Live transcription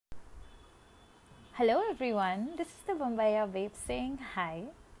Hello everyone, this is the Bombaya Babe saying hi.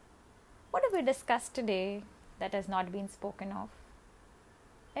 What have we discussed today that has not been spoken of?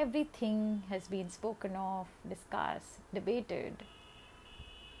 Everything has been spoken of, discussed, debated.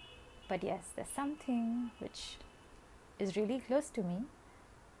 But yes, there's something which is really close to me.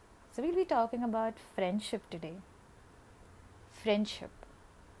 So we'll be talking about friendship today. Friendship.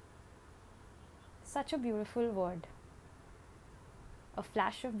 Such a beautiful word. A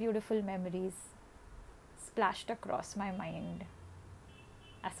flash of beautiful memories splashed across my mind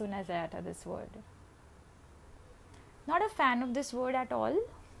as soon as I utter this word. Not a fan of this word at all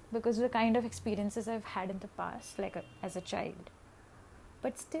because of the kind of experiences I've had in the past, as a child.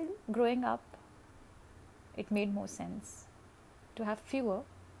 But still, growing up, it made more sense to have fewer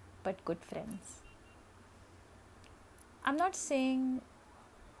but good friends. I'm not saying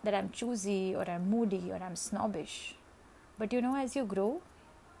that I'm choosy or I'm moody or I'm snobbish, but as you grow,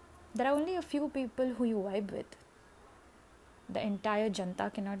 there are only a few people who you vibe with. The entire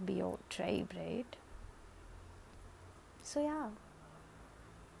janta cannot be your tribe, right? So, yeah,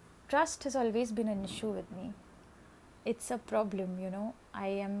 trust has always been an issue with me. It's a problem. I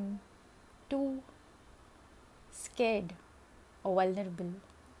am too scared or vulnerable,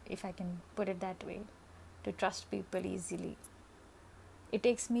 if I can put it that way, to trust people easily. It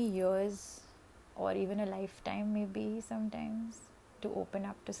takes me years or even a lifetime, maybe sometimes, to open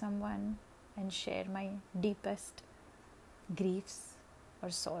up to someone and share my deepest griefs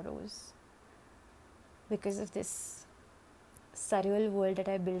or sorrows because of this surreal world that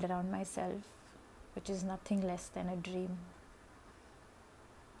I build around myself, which is nothing less than a dream.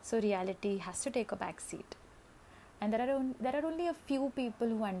 So reality has to take a back seat. And there are only a few people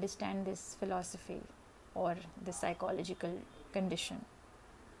who understand this philosophy or this psychological condition.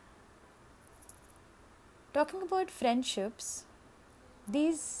 Talking about friendships,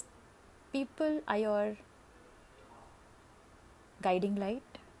 these people are your guiding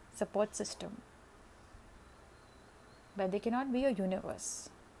light, support system. But they cannot be your universe.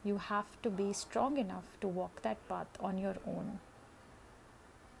 You have to be strong enough to walk that path on your own.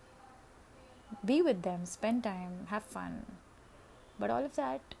 Be with them, spend time, have fun. But all of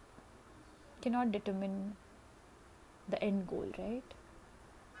that cannot determine the end goal, right?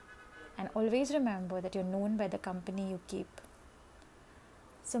 And always remember that you're known by the company you keep.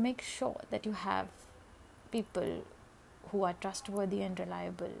 So make sure that you have people who are trustworthy and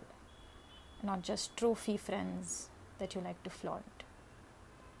reliable, not just trophy friends that you like to flaunt.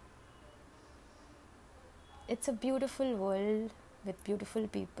 It's a beautiful world with beautiful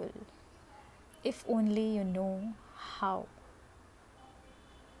people. If only you know how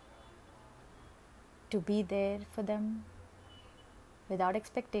to be there for them without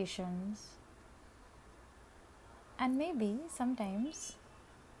expectations, and maybe sometimes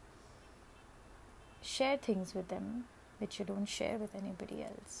share things with them which you don't share with anybody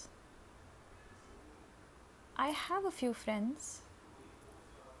else. I have a few friends.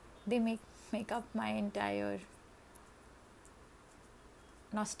 They make up my entire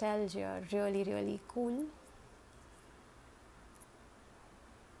nostalgia. Really, really cool.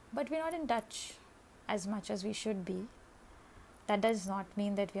 But we're not in touch as much as we should be. That does not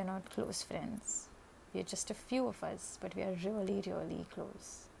mean that we are not close friends. We're just a few of us, but we are really, really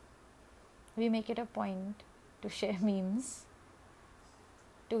close. We make it a point to share memes,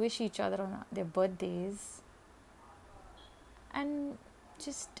 to wish each other on their birthdays, and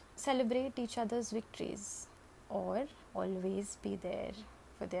just celebrate each other's victories, or always be there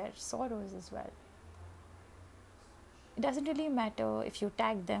for their sorrows as well. It doesn't really matter if you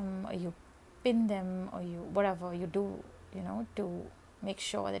tag them or you pin them or you whatever you do, to make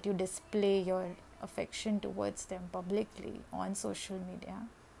sure that you display your affection towards them publicly on social media.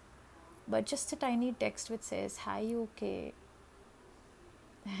 But just a tiny text which says, "Hi, you okay?"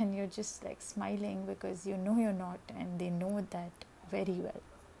 And you're just like smiling because you're not, and they know that very well.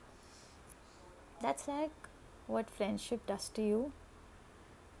 That's like what friendship does to you.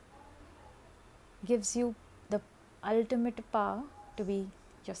 Gives you the ultimate power to be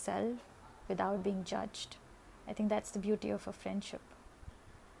yourself without being judged. I think that's the beauty of a friendship.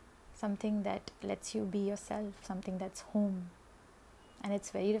 Something that lets you be yourself, something that's home. And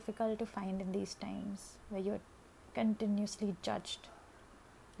it's very difficult to find in these times where you're continuously judged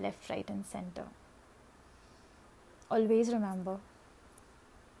left, right, and center. Always remember,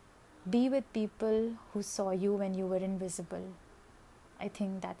 be with people who saw you when you were invisible. I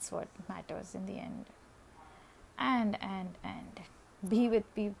think that's what matters in the end. And be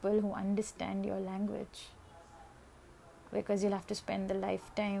with people who understand your language, because you'll have to spend the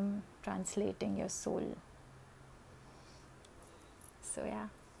lifetime translating your soul. So yeah,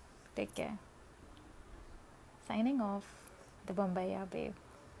 take care. Signing off, the Bombaya Babe.